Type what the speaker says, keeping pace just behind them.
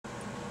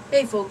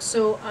Hey folks,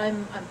 so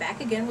I'm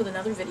back again with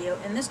another video,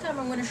 and this time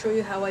I'm going to show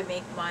you how I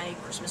make my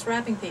Christmas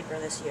wrapping paper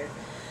this year.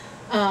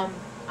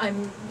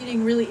 I'm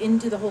getting really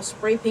into the whole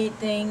spray paint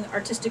thing.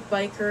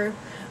 ArtisticBiker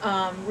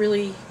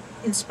really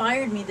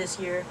inspired me this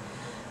year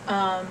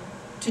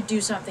to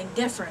do something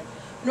different.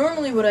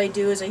 Normally what I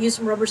do is I use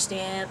some rubber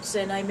stamps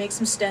and I make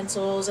some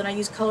stencils and I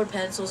use colored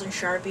pencils and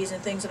Sharpies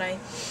and things, and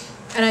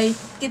I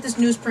get this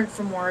newsprint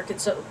from work.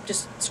 It's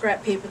just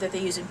scrap paper that they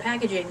use in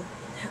packaging.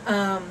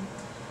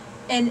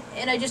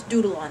 And I just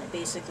doodle on it,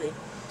 basically.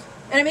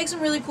 And I make some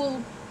really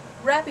cool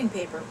wrapping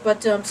paper.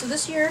 But, so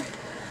this year,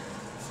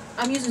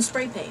 I'm using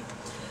spray paint.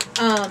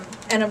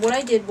 And what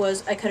I did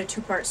was, I cut a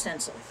two-part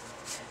stencil.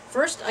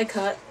 First, I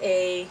cut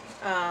a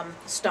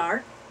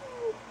star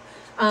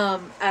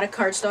out of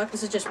cardstock.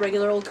 This is just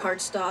regular old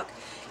cardstock.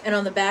 And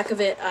on the back of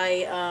it,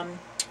 I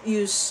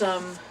used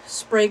some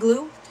spray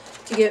glue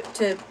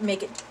to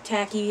make it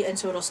tacky, and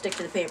so it'll stick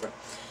to the paper.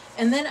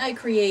 And then I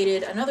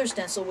created another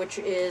stencil, which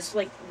is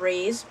like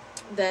rays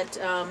that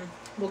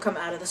will come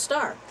out of the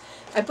star.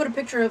 I put a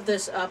picture of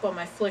this up on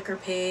my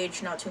Flickr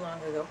page not too long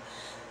ago.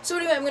 So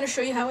anyway, I'm going to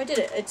show you how I did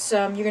it. It's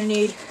you're going to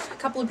need a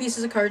couple of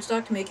pieces of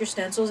cardstock to make your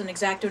stencils, an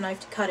X-Acto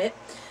knife to cut it,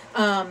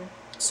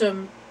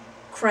 some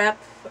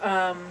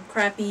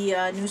crappy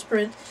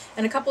newsprint,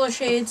 and a couple of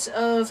shades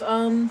of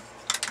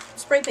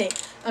spray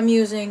paint. I'm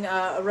using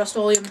a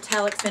Rust-Oleum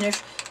metallic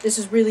finish. This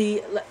is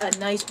really a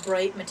nice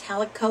bright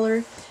metallic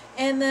color.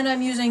 And then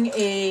I'm using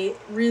a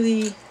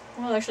really,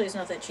 well, actually it's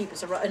not that cheap.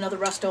 It's another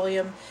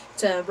Rust-Oleum.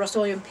 It's a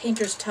Rust-Oleum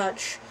Painter's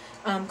Touch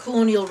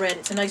Colonial Red.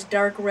 It's a nice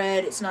dark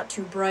red. It's not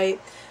too bright.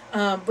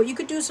 But you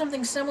could do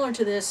something similar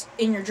to this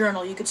in your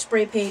journal. You could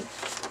spray paint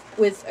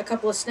with a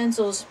couple of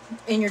stencils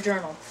in your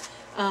journal.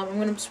 I'm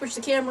going to switch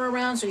the camera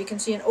around so you can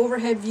see an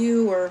overhead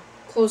view or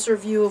closer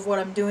view of what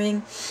I'm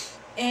doing.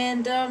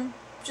 And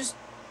just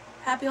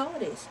happy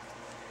holidays.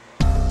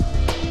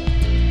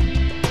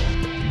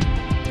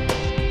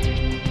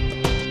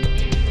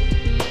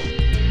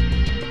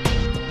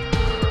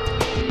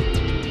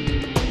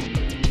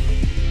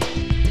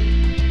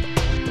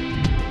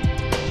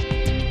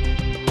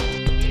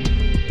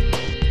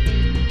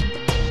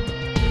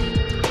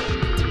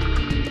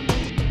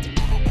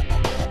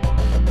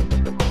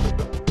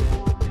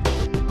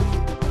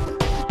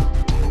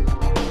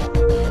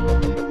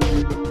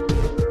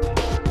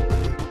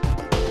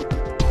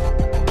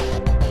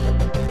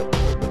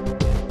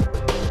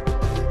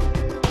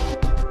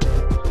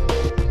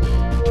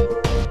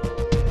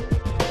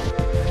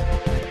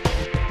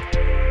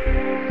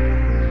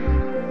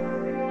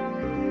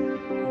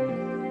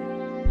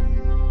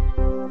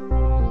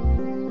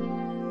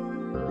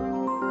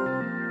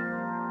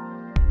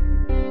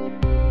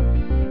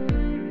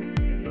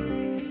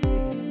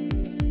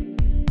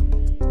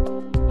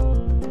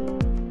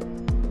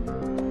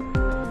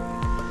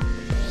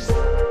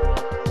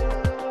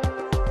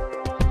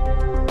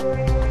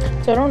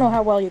 So I don't know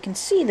how well you can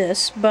see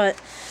this, but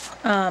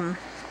you know,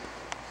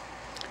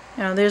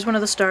 there's one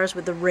of the stars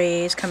with the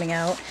rays coming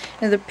out,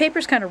 and the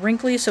paper's kind of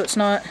wrinkly, so it's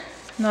not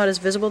as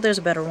visible. There's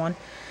a better one,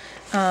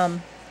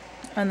 and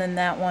then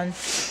that one.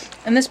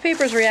 And this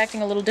paper is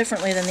reacting a little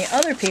differently than the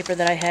other paper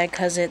that I had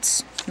because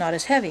it's not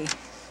as heavy.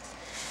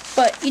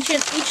 But each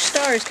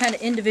star is kind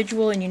of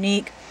individual and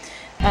unique,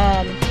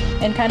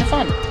 and kind of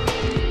fun.